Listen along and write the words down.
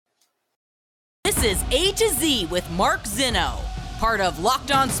This is A to Z with Mark Zinno, part of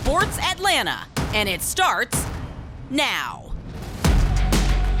Locked On Sports Atlanta, and it starts now.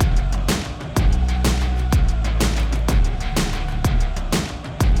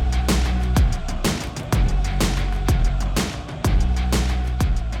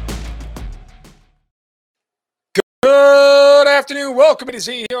 Good afternoon. Welcome to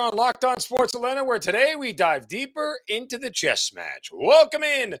Z here on Locked On Sports Atlanta, where today we dive deeper into the chess match. Welcome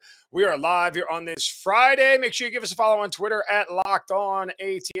in. We are live here on this Friday. Make sure you give us a follow on Twitter at Locked On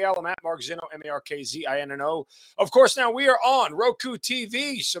ATL. I'm at Mark Zinno, MARKZINNO. Of course, now we are on Roku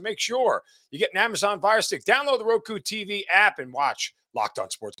TV, so make sure you get an Amazon Fire Stick. Download the Roku TV app and watch Locked On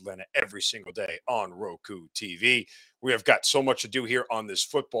Sports Atlanta every single day on Roku TV. We have got so much to do here on this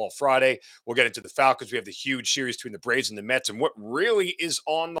Football Friday. We'll get into the Falcons. We have the huge series between the Braves and the Mets and what really is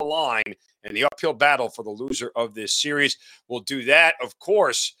on the line and the uphill battle for the loser of this series. We'll do that. Of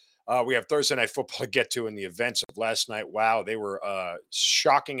course, we have Thursday Night Football to get to in the events of last night. Wow, they were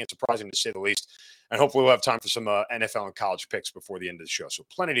shocking and surprising to say the least. And hopefully we'll have time for some NFL and college picks before the end of the show. So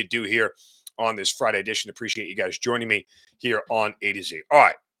plenty to do here on this Friday edition. Appreciate you guys joining me here on A to Z. All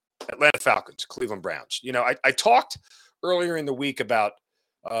right. Atlanta Falcons, Cleveland Browns. You know, I talked earlier in the week about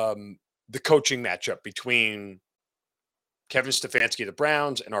the coaching matchup between Kevin Stefanski of the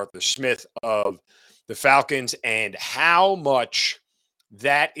Browns and Arthur Smith of the Falcons and how much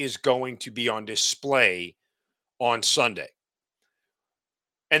that is going to be on display on Sunday.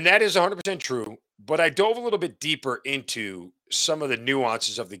 And that is 100% true, but I dove a little bit deeper into some of the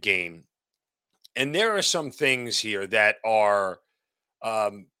nuances of the game. And there are some things here that are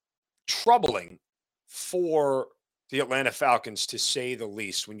troubling for the Atlanta Falcons, to say the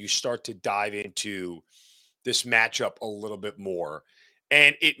least, when you start to dive into this matchup a little bit more.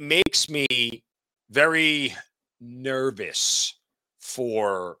 And it makes me very nervous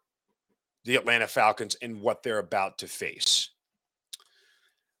for the Atlanta Falcons and what they're about to face.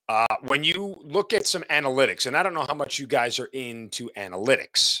 When you look at some analytics, and I don't know how much you guys are into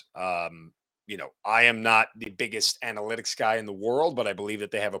analytics, you know, I am not the biggest analytics guy in the world, but I believe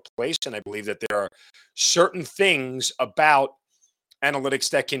that they have a place, and I believe that there are certain things about analytics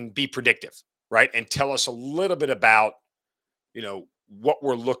that can be predictive, right? And tell us a little bit about, you know, what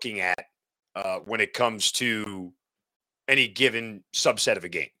we're looking at when it comes to any given subset of a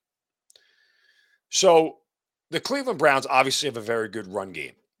game. So the Cleveland Browns obviously have a very good run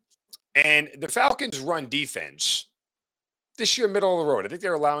game. And the Falcons' run defense this year, middle of the road. I think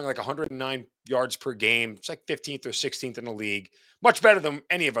they're allowing like 109 yards per game. It's like 15th or 16th in the league. Much better than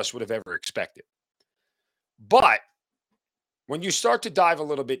any of us would have ever expected. But when you start to dive a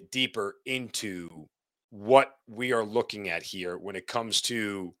little bit deeper into what we are looking at here when it comes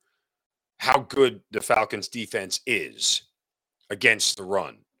to how good the Falcons' defense is against the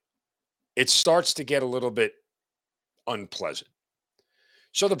run, it starts to get a little bit unpleasant.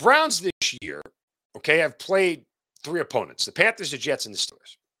 So the Browns this year, okay, have played three opponents: the Panthers, the Jets, and the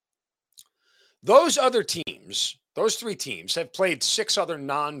Steelers. Those other teams, those three teams, have played six other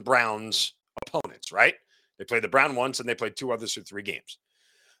non-Browns opponents, right? They played the Brown once, and they played two others for 3 games.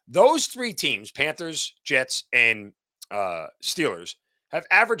 Those three teams, Panthers, Jets, and Steelers, have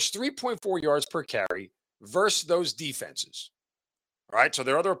averaged 3.4 yards per carry versus those defenses. All right, so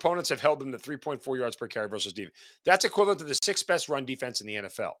their other opponents have held them to 3.4 yards per carry versus defense. That's equivalent to the 6th best run defense in the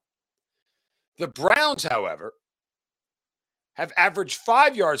NFL. The Browns, however, have averaged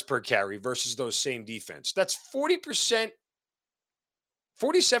 5 yards per carry versus those same defense. That's 40%,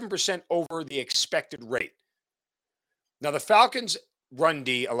 47% over the expected rate. Now, the Falcons' run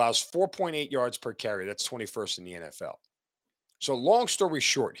D allows 4.8 yards per carry. That's 21st in the NFL. So long story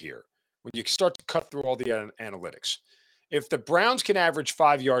short here, when you start to cut through all the analytics, if the Browns can average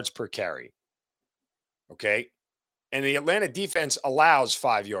 5 yards per carry, okay, and the Atlanta defense allows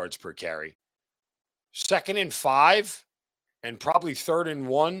 5 yards per carry, 2nd and 5 and probably 3rd and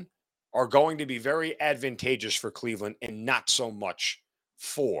 1 are going to be very advantageous for Cleveland and not so much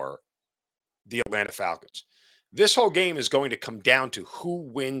for the Atlanta Falcons. This whole game is going to come down to who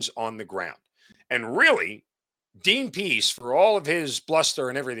wins on the ground. And really, Dean Pease, for all of his bluster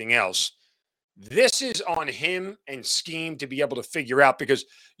and everything else, this is on him and scheme to be able to figure out, because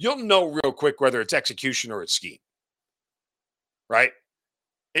you'll know real quick whether it's execution or it's scheme, right?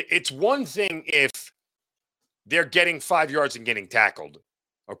 It's one thing if they're getting 5 yards and getting tackled,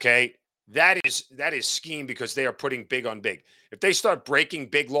 okay? That is scheme because they are putting big on big. If they start breaking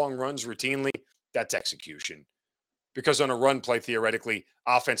big, long runs routinely, that's execution. Because on a run play, theoretically,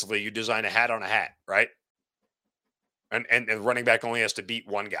 offensively, you design a hat on a hat, right? And the running back only has to beat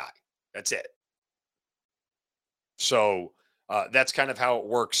one guy. That's it. So that's kind of how it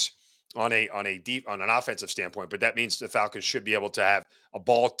works on an offensive standpoint, but that means the Falcons should be able to have a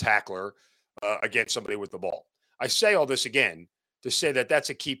ball tackler against somebody with the ball. I say all this again to say that that's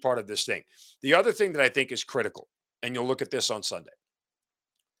a key part of this thing. The other thing that I think is critical, and you'll look at this on Sunday.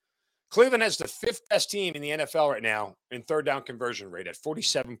 Cleveland has the fifth best team in the NFL right now in third down conversion rate at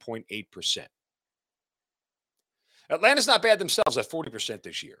 47.8%. Atlanta's not bad themselves at 40%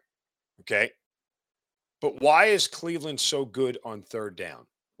 this year. Okay. But why is Cleveland so good on third down?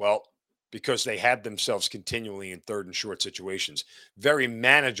 Well, because they had themselves continually in third and short situations. Very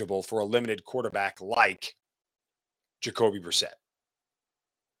manageable for a limited quarterback like Jacoby Brissett.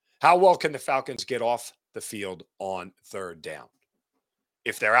 How well can the Falcons get off the field on third down?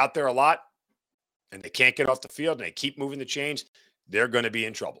 If they're out there a lot and they can't get off the field and they keep moving the chains, they're going to be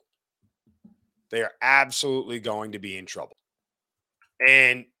in trouble. They are absolutely going to be in trouble.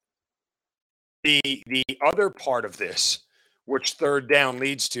 And the other part of this, which third down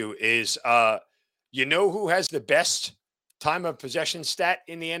leads to, is you know who has the best time of possession stat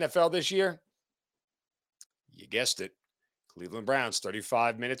in the NFL this year? You guessed it. Cleveland Browns,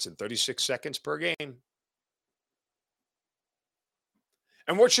 35 minutes and 36 seconds per game.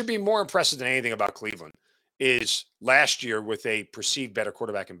 And what should be more impressive than anything about Cleveland is last year with a perceived better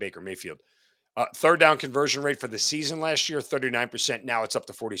quarterback in Baker Mayfield. Third down conversion rate for the season last year, 39%. Now it's up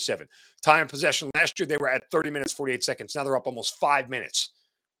to 47. Time of possession last year, they were at 30 minutes, 48 seconds. Now they're up almost 5 minutes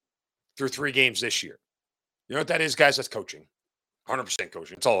through 3 games this year. You know what that is, guys? That's coaching. 100%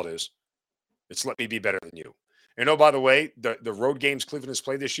 coaching. That's all it is. It's let me be better than you. And oh, by the way, the road games Cleveland has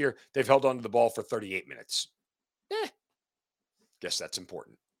played this year, they've held onto the ball for 38 minutes. Guess that's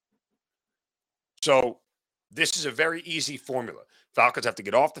important. So this is a very easy formula. Falcons have to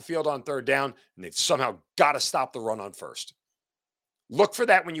get off the field on third down, and they've somehow got to stop the run on first. Look for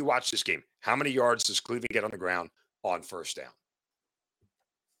that when you watch this game. How many yards does Cleveland get on the ground on first down?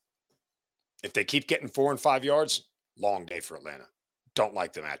 If they keep getting 4 and 5 yards, long day for Atlanta. Don't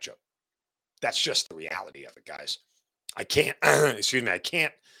like the matchup. That's just the reality of it, guys. I can't, I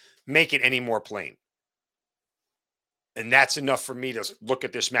can't make it any more plain. And that's enough for me to look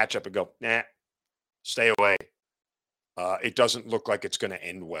at this matchup and go, nah, stay away. It doesn't look like it's going to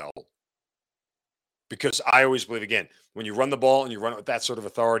end well. Because I always believe, again, when you run the ball and you run it with that sort of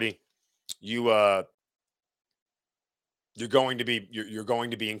authority, you're going to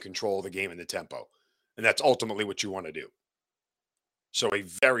be in control of the game and the tempo. And that's ultimately what you want to do. So a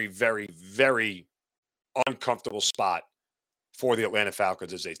very, very, very uncomfortable spot for the Atlanta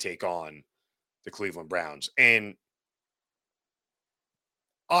Falcons as they take on the Cleveland Browns. And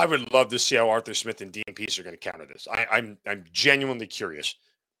I would love to see how Arthur Smith and Dean Pease are going to counter this. I'm genuinely curious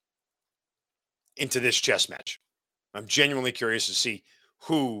into this chess match. I'm genuinely curious to see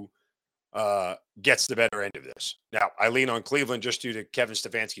who gets the better end of this. Now, I lean on Cleveland just due to Kevin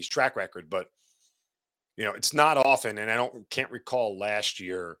Stefanski's track record, but it's not often, and I can't recall last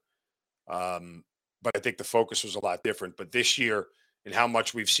year, but I think the focus was a lot different. But this year, and how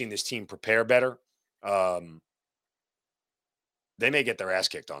much we've seen this team prepare better, they may get their ass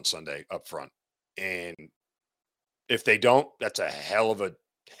kicked on Sunday up front. And if they don't, that's a hell of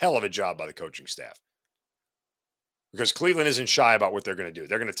a job by the coaching staff. Because Cleveland isn't shy about what they're going to do.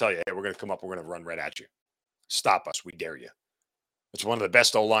 They're going to tell you, hey, we're going to come up, we're going to run right at you. Stop us, we dare you. It's one of the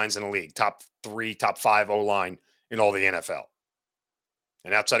best O-lines in the league. Top 3, top 5 O-line in all the NFL.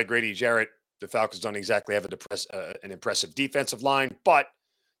 And outside of Grady Jarrett, the Falcons don't exactly have an impressive defensive line, but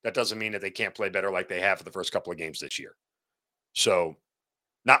that doesn't mean that they can't play better like they have for the first couple of games this year. So,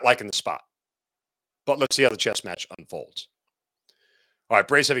 not liking the spot. But let's see how the chess match unfolds. All right,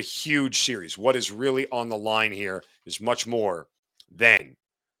 Braves have a huge series. What is really on the line here is much more than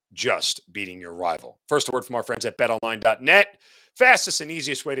just beating your rival. First, a word from our friends at betonline.net. Fastest and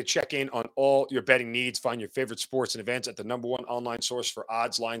easiest way to check in on all your betting needs. Find your favorite sports and events at the #1 online source for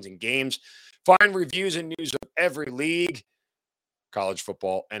odds, lines, and games. Find reviews and news of every league. College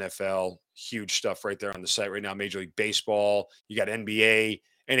football, NFL, huge stuff right there on the site right now. Major League Baseball, you got NBA,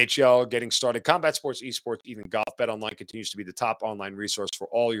 NHL getting started, combat sports, esports, even golf. BetOnline continues to be the top online resource for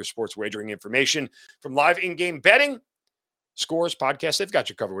all your sports wagering information. From live in-game betting, scores, podcasts, they've got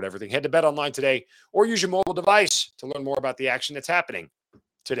you covered with everything. Head to BetOnline today or use your mobile device to learn more about the action that's happening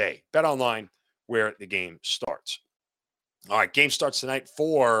today. BetOnline, where the game starts. All right, game starts tonight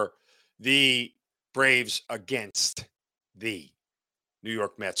for the Braves against the New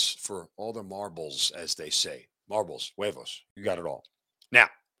York Mets for all the marbles, as they say. Marbles, huevos, you got it all. Now,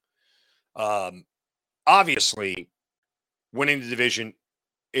 obviously, winning the division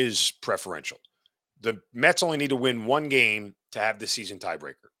is preferential. The Mets only need to win one game to have the season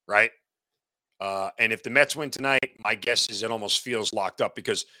tiebreaker, right? And if the Mets win tonight, my guess is it almost feels locked up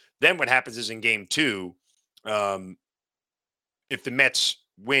because then what happens is in game two, if the Mets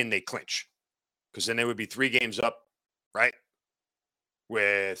win, they clinch because then they would be 3 games up, right?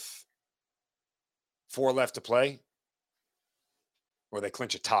 With 4 left to play, or they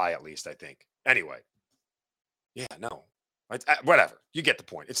clinch a tie at least, I think. Anyway, yeah, no, whatever. You get the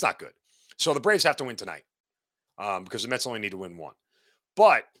point. It's not good. So the Braves have to win tonight because the Mets only need to win 1.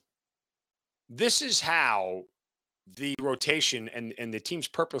 But this is how the rotation and the teams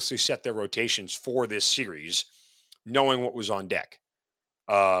purposely set their rotations for this series, knowing what was on deck.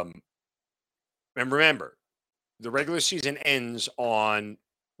 And remember, the regular season ends on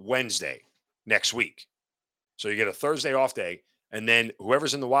Wednesday next week. So you get a Thursday off day, and then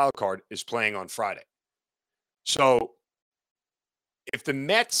whoever's in the wild card is playing on Friday. So if the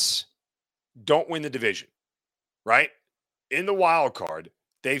Mets don't win the division, right, in the wild card,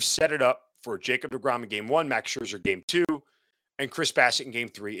 they've set it up for Jacob deGrom in game 1, Max Scherzer game 2, and Chris Bassett in game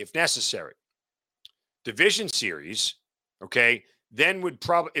 3 if necessary. Division series, okay, then would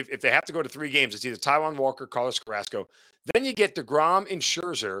probably, if they have to go to 3 games, it's either Taijuan Walker, Carlos Carrasco. Then you get deGrom and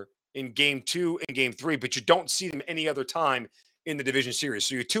Scherzer in game 2 and game 3, but you don't see them any other time in the division series.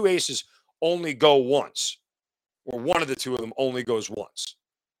 So your 2 aces only go once, or one of the 2 of them only goes once,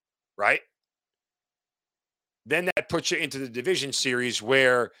 right? Then that puts you into the division series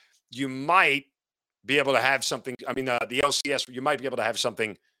where you might be able to have something. I mean, the LCS, you might be able to have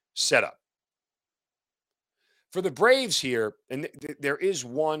something set up. For the Braves here, and there is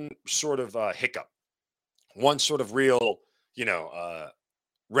one sort of hiccup, one sort of real,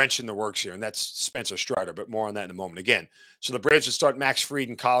 wrench in the works here, and that's Spencer Strider, but more on that in a moment. Again, so the Braves would start Max Fried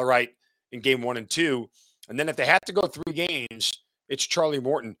and Kyle Wright in game 1 and 2, and then if they have to go 3 games, it's Charlie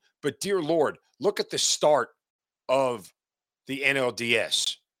Morton. But dear Lord, look at the start of the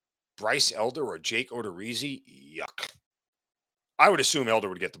NLDS. Bryce Elder or Jake Odorizzi? Yuck. I would assume Elder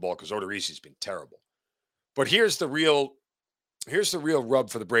would get the ball because Odorizzi's been terrible. But here's the real rub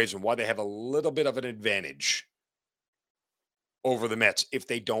for the Braves and why they have a little bit of an advantage over the Mets if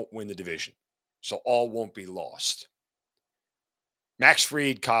they don't win the division. So all won't be lost. Max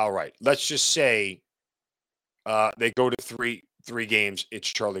Fried, Kyle Wright. Let's just say they go to three games. It's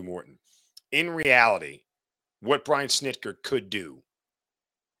Charlie Morton. In reality, what Brian Snitker could do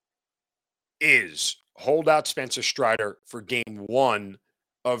is hold out Spencer Strider for game 1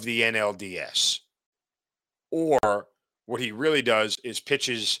 of the NLDS. Or what he really does is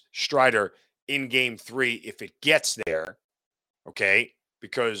pitches Strider in game 3 if it gets there, okay?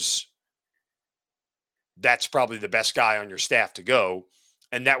 Because that's probably the best guy on your staff to go.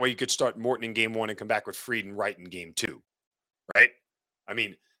 And that way you could start Morton in game 1 and come back with Fried and Wright in game 2, right? I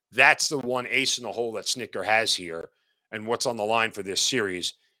mean, that's the one ace in the hole that Snitker has here. And what's on the line for this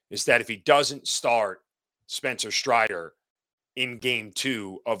series is that if he doesn't start Spencer Strider in game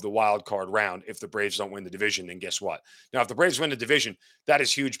 2 of the wild card round, if the Braves don't win the division, then guess what? Now, if the Braves win the division, that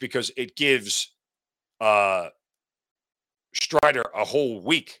is huge because it gives Strider a whole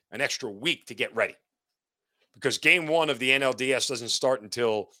week, an extra week to get ready. Because game 1 of the NLDS doesn't start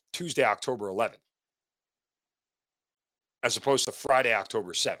until Tuesday, October 11th, as opposed to Friday,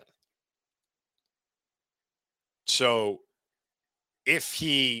 October 7th. So if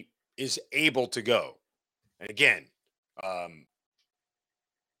he is able to go, and again,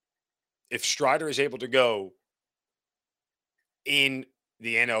 if Strider is able to go in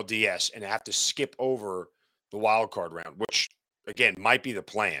the NLDS and have to skip over the wild card round, which again might be the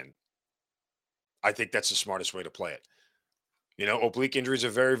plan, I think that's the smartest way to play it. Oblique injuries are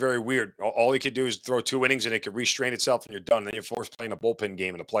very, very weird. All he could do is throw 2 innings and it could restrain itself and you're done. Then you're forced playing a bullpen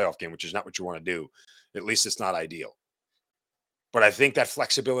game in a playoff game, which is not what you want to do. At least it's not ideal. But I think that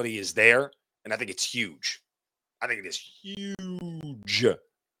flexibility is there, and I think it's huge. I think it is huge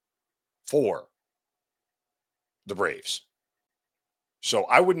for the Braves. So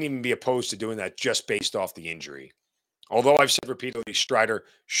I wouldn't even be opposed to doing that just based off the injury. Although I've said repeatedly, Strider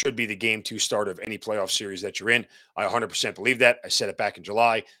should be the game 2 starter of any playoff series that you're in. I 100% believe that. I said it back in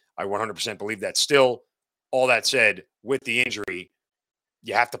July. I 100% believe that still. All that said, with the injury,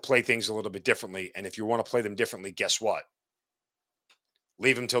 you have to play things a little bit differently. And if you want to play them differently, guess what?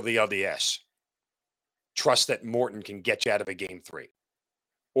 Leave him till the LDS. Trust that Morton can get you out of a game 3.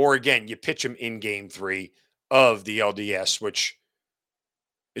 Or again, you pitch him in game 3 of the LDS, which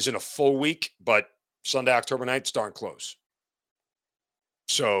isn't a full week, but Sunday, October 9th, is darn close.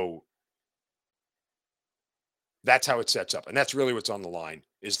 So that's how it sets up. And that's really what's on the line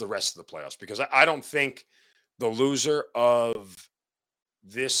is the rest of the playoffs. Because I don't think the loser of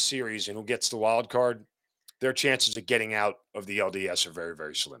this series and who gets the wild card, their chances of getting out of the LDS are very,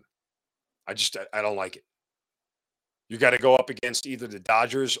 very slim. I don't like it. You got to go up against either the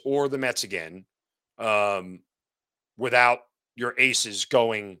Dodgers or the Mets again, without your aces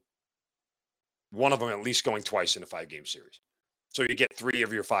going, one of them at least going twice in a 5-game series. So you get 3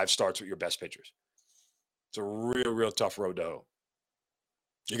 of your 5 starts with your best pitchers. It's a real, real tough road to hoe.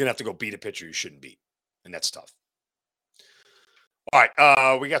 You're going to have to go beat a pitcher you shouldn't beat, and that's tough. All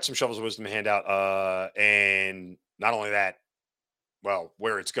right, we got some shovels of wisdom to hand out, and not only that, well,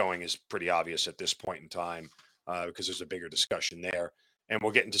 where it's going is pretty obvious at this point in time, because there's a bigger discussion there, and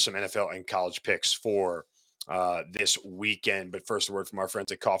we'll get into some NFL and college picks for this weekend. But first, a word from our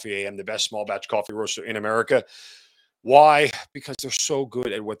friends at Coffee AM, the best small batch coffee roaster in America. Why? Because they're so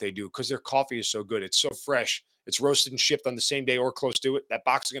good at what they do. Because their coffee is so good. It's so fresh. It's roasted and shipped on the same day or close to it. That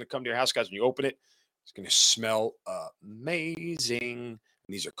box is going to come to your house, guys. When you open it, it's going to smell amazing. And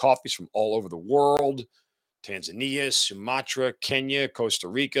these are coffees from all over the world. Tanzania, Sumatra, Kenya, Costa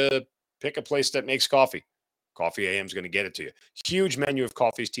Rica. Pick a place that makes coffee. Coffee AM is going to get it to you. Huge menu of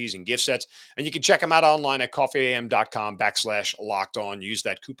coffees, teas, and gift sets. And you can check them out online at coffeeam.com/locked-on. Use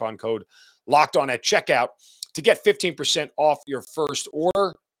that coupon code locked-on at checkout to get 15% off your first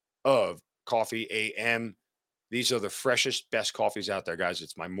order of Coffee AM. These are the freshest, best coffees out there, guys.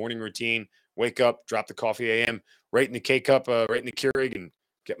 It's my morning routine. Wake up, drop the Coffee AM right in the K-Cup, right in the Keurig, and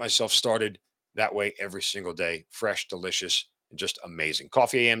get myself started that way every single day. Fresh, delicious, and just amazing.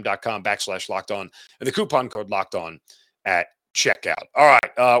 coffeeam.com/locked-on and the coupon code locked-on at checkout. All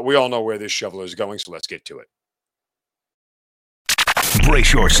right, we all know where this shovel is going, so let's get to it.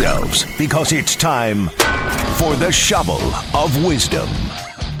 Brace yourselves, because it's time for the Shovel of Wisdom.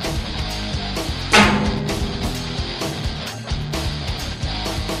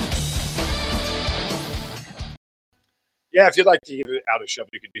 Yeah, if you'd like to give out a shovel,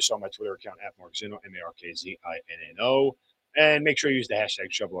 you can do so on my Twitter account at Mark Zinno, MarkZinno. And make sure you use the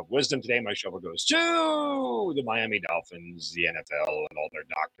hashtag Shovel of Wisdom. Today, my shovel goes to the Miami Dolphins, the NFL, and all their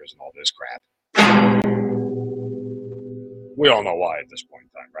doctors and all this crap. We all know why at this point in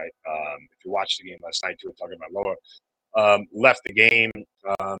time, right? If you watched the game last night, you were talking about Loa. Left the game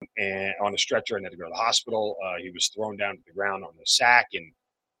and on a stretcher and had to go to the hospital. He was thrown down to the ground on the sack, and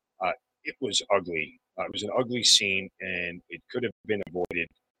it was ugly. It was an ugly scene, and it could have been avoided.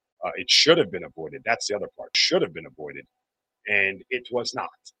 It should have been avoided. That's the other part. Should have been avoided, and it was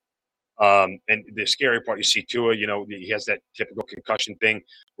not. And the scary part, you see Tua, he has that typical concussion thing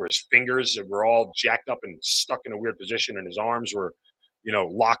where his fingers were all jacked up and stuck in a weird position, and his arms were,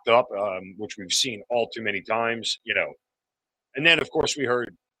 locked up, which we've seen all too many times, And then, of course, we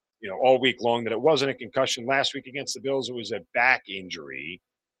heard, all week long that it wasn't a concussion. Last week against the Bills, it was a back injury.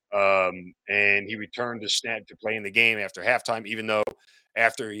 And he returned to play in the game after halftime, even though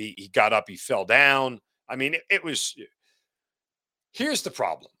after he got up, he fell down. I mean, it was. Here's the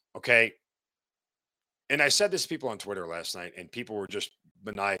problem, okay? And I said this to people on Twitter last night, and people were just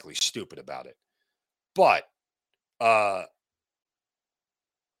maniacally stupid about it. But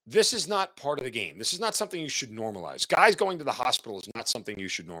this is not part of the game. This is not something you should normalize. Guys going to the hospital is not something you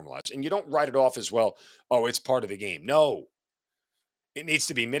should normalize. And you don't write it off as, well, oh, it's part of the game. No. It needs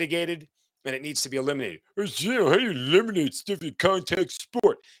to be mitigated, and it needs to be eliminated. How do you eliminate stuff in contact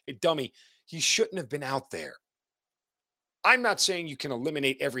sport? Hey, dummy, he shouldn't have been out there. I'm not saying you can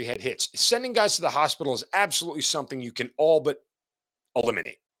eliminate every head hits. Sending guys to the hospital is absolutely something you can all but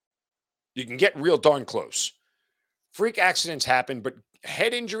eliminate. You can get real darn close. Freak accidents happen, but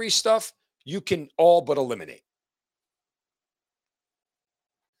head injury stuff, you can all but eliminate.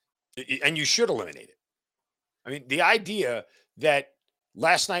 And you should eliminate it. I mean, the idea that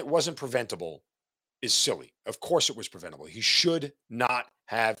last night wasn't preventable is silly. Of course it was preventable. He should not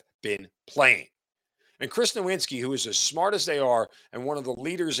have been playing. And Chris Nowinski, who is as smart as they are and one of the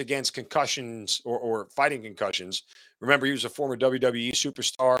leaders against concussions or fighting concussions, remember he was a former WWE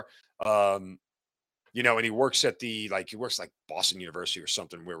superstar, and he works at Boston University or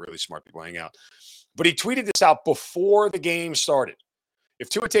something where really smart people hang out. But he tweeted this out before the game started. If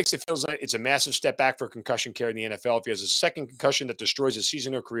Tua takes the field tonight, it's a massive step back for concussion care in the NFL. If he has a second concussion that destroys his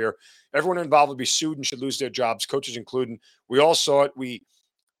season or career, everyone involved will be sued and should lose their jobs, coaches included. We all saw it. We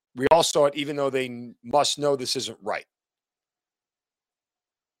all saw it, even though they must know this isn't right.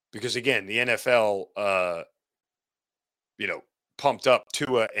 Because, again, the NFL, pumped up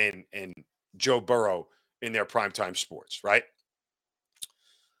Tua and Joe Burrow in their primetime sports, right?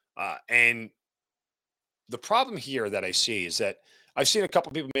 And the problem here that I see is that I've seen a couple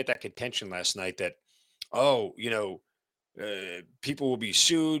of people make that contention last night that, people will be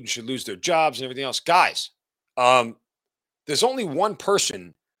sued, should lose their jobs and everything else. Guys, there's only one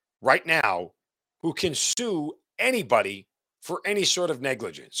person right now who can sue anybody for any sort of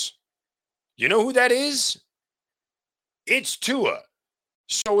negligence. You know who that is? It's Tua.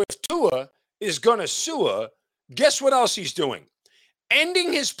 So if Tua is going to sue, guess what else he's doing?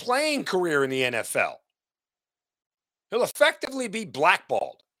 Ending his playing career in the NFL. He'll effectively be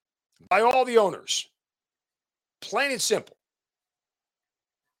blackballed by all the owners. Plain and simple.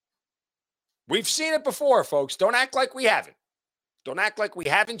 We've seen it before, folks. Don't act like we haven't. Don't act like we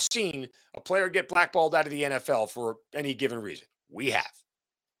haven't seen a player get blackballed out of the NFL for any given reason. We have.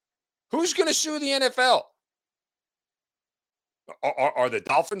 Who's going to sue the NFL? Are the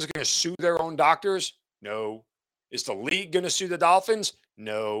Dolphins going to sue their own doctors? No. Is the league going to sue the Dolphins?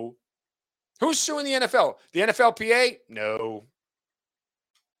 No. Who's suing the NFL? The NFLPA? No.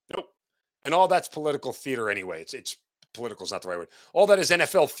 Nope. And all that's political theater anyway. It's political is not the right word. All that is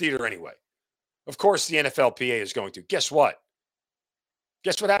NFL theater anyway. Of course, the NFLPA is going to. Guess what?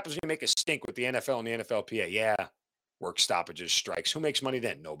 Guess what happens when you make a stink with the NFL and the NFLPA? Yeah, work stoppages, strikes. Who makes money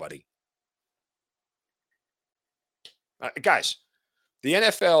then? Nobody. Guys, the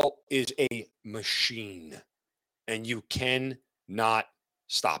NFL is a machine, and you cannot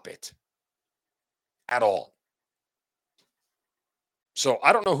stop it at all. So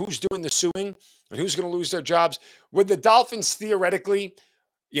I don't know who's doing the suing and who's going to lose their jobs. Would the Dolphins theoretically,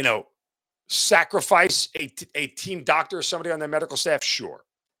 sacrifice a team doctor or somebody on their medical staff? Sure.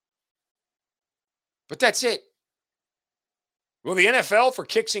 But that's it. Will the NFL, for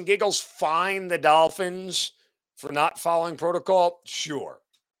kicks and giggles, fine the Dolphins for not following protocol? Sure.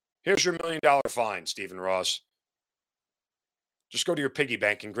 Here's your $1 million fine, Stephen Ross. Just go to your piggy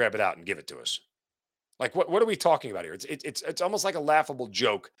bank and grab it out and give it to us. Like, what are we talking about here? It's almost like a laughable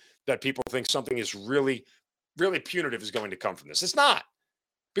joke that people think something is really, really punitive is going to come from this. It's not.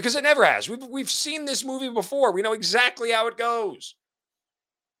 Because it never has. We've seen this movie before. We know exactly how it goes.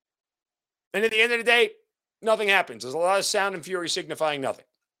 And at the end of the day, nothing happens. There's a lot of sound and fury signifying nothing.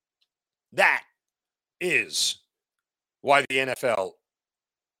 That is why the NFL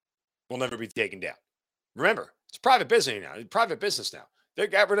will never be taken down. Remember, it's private business now. It's private business now. They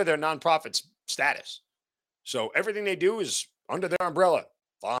got rid of their nonprofit status. So everything they do is under their umbrella.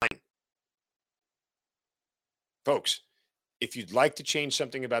 Fine. Folks, if you'd like to change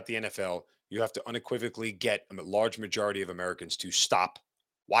something about the NFL, you have to unequivocally get a large majority of Americans to stop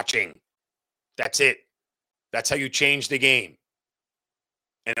watching. That's it. That's how you change the game.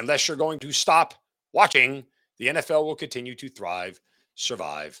 And unless you're going to stop watching, the NFL will continue to thrive,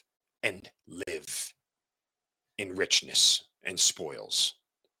 survive, and live in richness and spoils.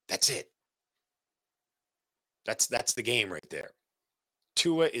 That's it. That's the game right there.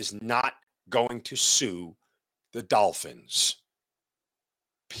 Tua is not going to sue the Dolphins,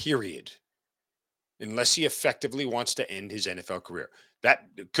 period, unless he effectively wants to end his NFL career. That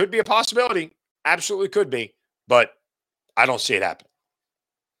could be a possibility. Absolutely could be, but I don't see it happen.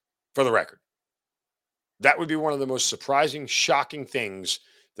 For the record, that would be one of the most surprising, shocking things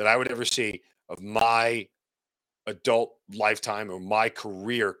that I would ever see of my adult lifetime or my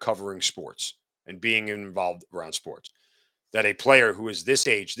career covering sports and being involved around sports. That a player who is this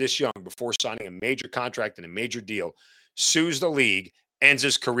age, this young, before signing a major contract and a major deal, sues the league, ends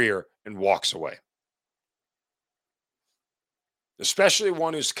his career, and walks away. Especially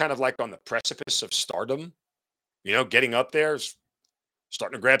one who's kind of like on the precipice of stardom, getting up there,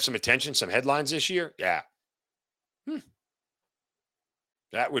 starting to grab some attention, some headlines this year. Yeah.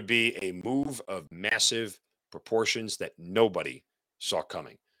 That would be a move of massive proportions that nobody saw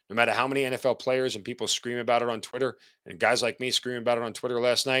coming. No matter how many NFL players and people scream about it on Twitter, and guys like me screaming about it on Twitter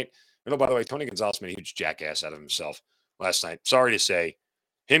last night. By the way, Tony Gonzalez made a huge jackass out of himself last night. Sorry to say,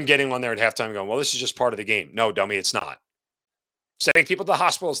 him getting on there at halftime and going, well, this is just part of the game. No, dummy, it's not. Sending people to the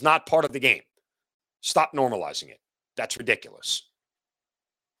hospital is not part of the game. Stop normalizing it. That's ridiculous.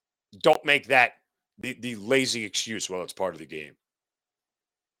 Don't make that the lazy excuse. Well, it's part of the game.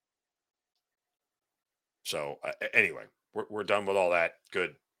 So anyway, we're done with all that.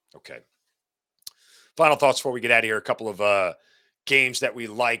 Good. Okay. Final thoughts before we get out of here. A couple of games that we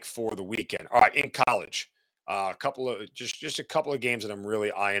like for the weekend. All right, in college, a couple of just a couple of games that I'm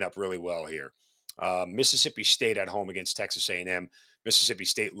really eyeing up really well here. Mississippi State at home against Texas A&M. Mississippi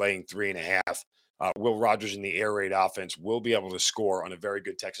State laying 3.5. Will Rogers in the air raid offense will be able to score on a very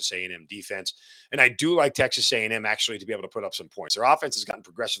good Texas A&M defense. And I do like Texas A&M actually to be able to put up some points. Their offense has gotten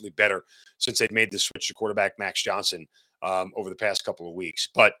progressively better since they've made the switch to quarterback Max Johnson over the past couple of weeks.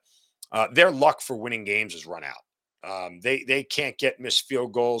 But their luck for winning games is run out. They can't get missed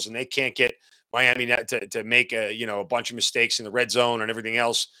field goals, and they can't get Miami to make a bunch of mistakes in the red zone and everything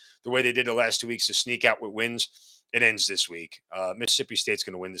else the way they did the last 2 weeks to sneak out with wins. It ends this week. Mississippi State's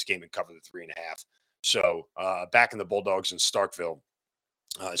going to win this game and cover the 3.5. So back in the Bulldogs in Starkville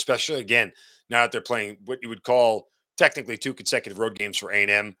especially, again, now that they're playing what you would call technically 2 consecutive road games for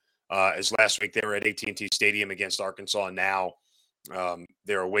A&M. As last week they were at AT&T Stadium against Arkansas, and now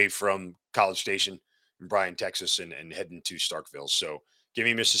they're away from College Station in Bryan, Texas, and heading to Starkville. So give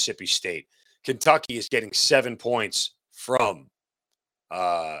me Mississippi State. Kentucky is getting 7 points from,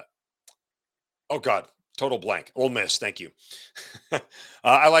 oh God, total blank. Ole Miss, thank you.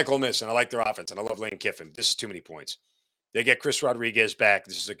 I like Ole Miss, and I like their offense, and I love Lane Kiffin. This is too many points. They get Chris Rodriguez back.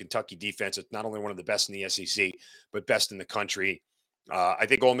 This is a Kentucky defense. It's not only one of the best in the SEC, but best in the country. I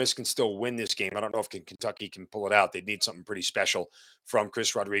think Ole Miss can still win this game. I don't know if Kentucky can pull it out. They'd need something pretty special from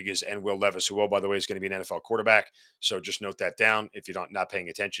Chris Rodriguez and Will Levis, who, oh, by the way, is going to be an NFL quarterback. So just note that down. If you're not paying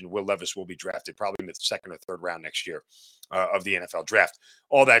attention, Will Levis will be drafted probably in the second or third round next year of the NFL draft.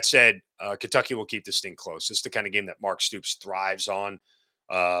 All that said, Kentucky will keep this thing close. This is the kind of game that Mark Stoops thrives on.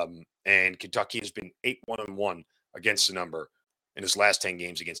 And Kentucky has been 8-1-1 against the number in his last 10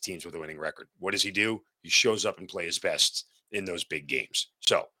 games against teams with a winning record. What does he do? He shows up and plays his best in those big games.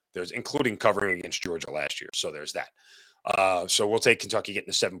 So there's including covering against Georgia last year. So there's that. So we'll take Kentucky getting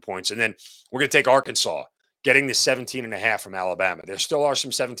the 7 points. And then we're going to take Arkansas getting the 17.5 from Alabama. There still are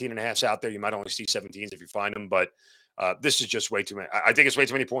some 17.5s out there. You might only see 17s if you find them, but this is just way too many. I think it's way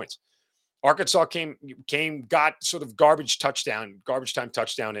too many points. Arkansas got sort of garbage time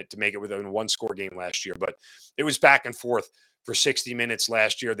touchdown to make it within a 1-score game last year, but it was back and forth for 60 minutes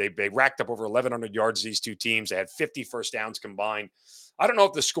last year. They racked up over 1,100 yards, these two teams. They had 50 first downs combined. I don't know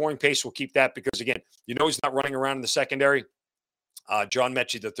if the scoring pace will keep that because, again, he's not running around in the secondary. John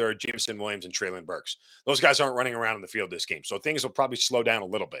Mechie III, Jameson Williams, and Traylon Burks. Those guys aren't running around in the field this game, so things will probably slow down a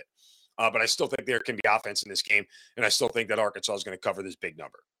little bit. But I still think there can be offense in this game, and I still think that Arkansas is going to cover this big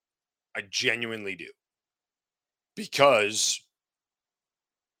number. I genuinely do. Because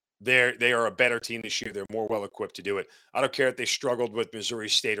they are a better team this year. They're more well-equipped to do it. I don't care if they struggled with Missouri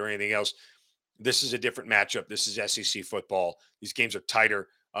State or anything else. This is a different matchup. This is SEC football. These games are tighter.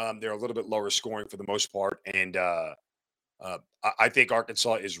 They're a little bit lower scoring for the most part. And I think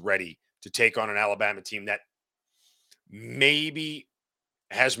Arkansas is ready to take on an Alabama team that maybe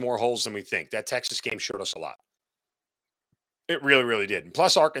has more holes than we think. That Texas game showed us a lot. It really, really did. And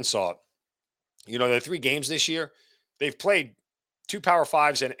plus Arkansas, the 3 games this year, they've played 2 Power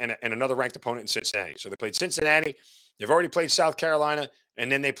Fives and another ranked opponent in Cincinnati. So they played Cincinnati. They've already played South Carolina, and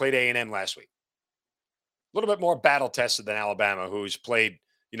then they played A&M last week. A little bit more battle tested than Alabama, who's played,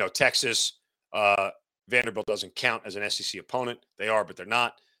 Texas. Vanderbilt doesn't count as an SEC opponent. They are, but they're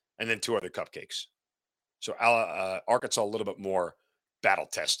not. And then 2 other cupcakes. So Arkansas a little bit more battle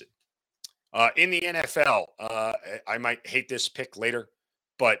tested. In the NFL, I might hate this pick later,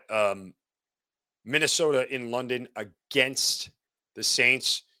 but Minnesota in London against the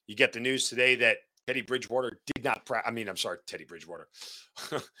Saints. You get the news today that Teddy Bridgewater did not Teddy Bridgewater.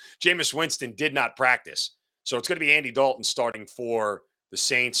 Jameis Winston did not practice. So it's going to be Andy Dalton starting for the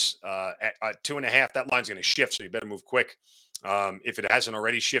Saints at 2.5. That line's going to shift, so you better move quick if it hasn't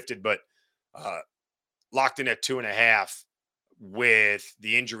already shifted, but locked in at 2.5 with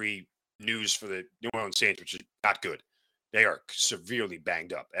the injury news for the New Orleans Saints, which is not good. They are severely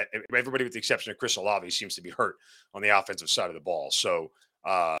banged up. Everybody with the exception of Chris Olave seems to be hurt on the offensive side of the ball. So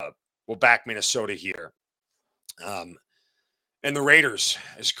we'll back Minnesota here. And the Raiders,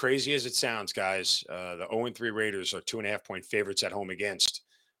 as crazy as it sounds, guys, the 0-3 Raiders are 2.5-point favorites at home against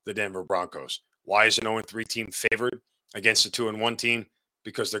the Denver Broncos. Why is an 0-3 team favored against a 2-1 team?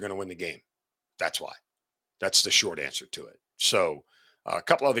 Because they're going to win the game. That's why. That's the short answer to it. So a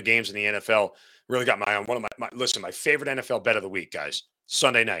couple other games in the NFL really got my eye on. One of my favorite NFL bet of the week, guys.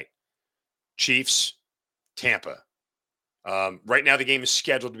 Sunday night, Chiefs, Tampa. Right now, the game is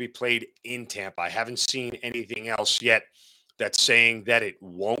scheduled to be played in Tampa. I haven't seen anything else yet that's saying that it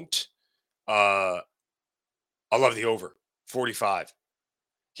won't. I love the over, 45.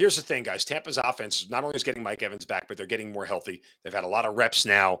 Here's the thing, guys. Tampa's offense not only is getting Mike Evans back, but they're getting more healthy. They've had a lot of reps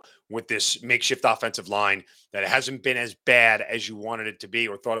now with this makeshift offensive line that hasn't been as bad as you wanted it to be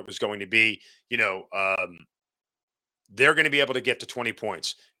or thought it was going to be. They're going to be able to get to 20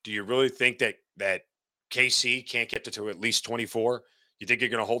 points. Do you really think that KC can't get to at least 24? You think you're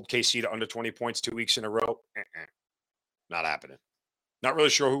going to hold KC to under 20 points 2 weeks in a row? Not happening. Not really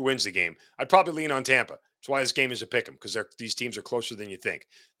sure who wins the game. I'd probably lean on Tampa. That's why this game is a pick 'em, because these teams are closer than you think.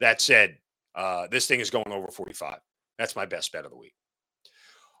 That said, this thing is going over 45. That's my best bet of the week.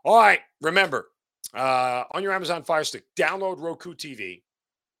 All right. Remember, on your Amazon Fire Stick, download Roku TV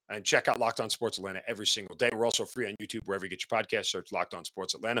and check out Locked On Sports Atlanta every single day. We're also free on YouTube, wherever you get your podcast. Search Locked On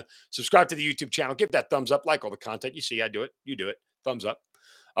Sports Atlanta. Subscribe to the YouTube channel. Give that thumbs up. Like all the content. You see, I do it. You do it. Thumbs up.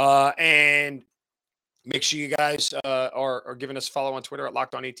 And Make sure you guys are giving us a follow on Twitter at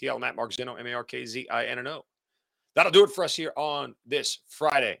Locked On ATL, and at Mark Zinno, MarkZinno. That'll do it for us here on this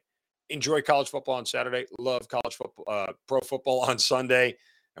Friday. Enjoy college football on Saturday. Love college football, pro football on Sunday.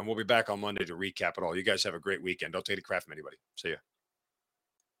 And we'll be back on Monday to recap it all. You guys have a great weekend. Don't take the crap from anybody. See ya.